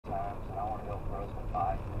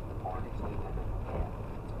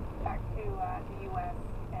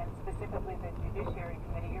Judiciary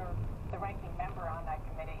Committee. You're the ranking member on that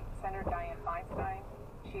committee. Senator Dianne Feinstein,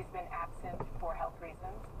 she's been absent for health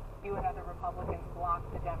reasons. You and other Republicans blocked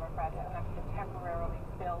the Democrats enough to temporarily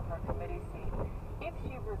fill her committee seat. If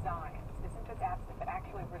she resigns, isn't just absent, but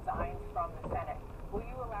actually resigns from the Senate, will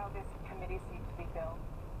you allow this committee seat to be filled?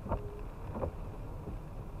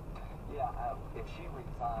 Yeah, if she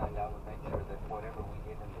resigned, I would make sure that whatever we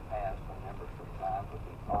did in the past when members resigned would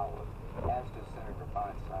be followed. As does Senator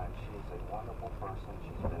Feinstein. She is a wonderful person.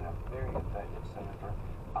 She's been a very effective senator.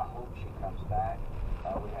 I hope she comes back.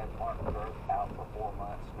 We had Mark Burke out for 4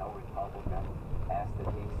 months. No Republican asked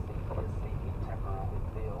that his seat be temporarily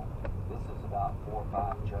filled. This is about 4 or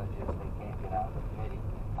 5 judges. They can't get out of the committee.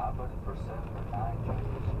 I voted for 7 or 9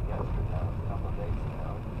 judges yesterday, a couple of days ago.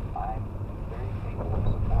 I'm very capable of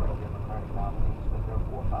supporting Democratic nominees, but there are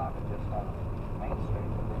 4 or 5 that just out of mainstream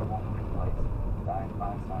that they won't replace Dianne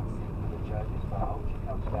Feinstein's seat for the judges. But I hope she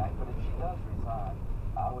comes back. But if she does resign,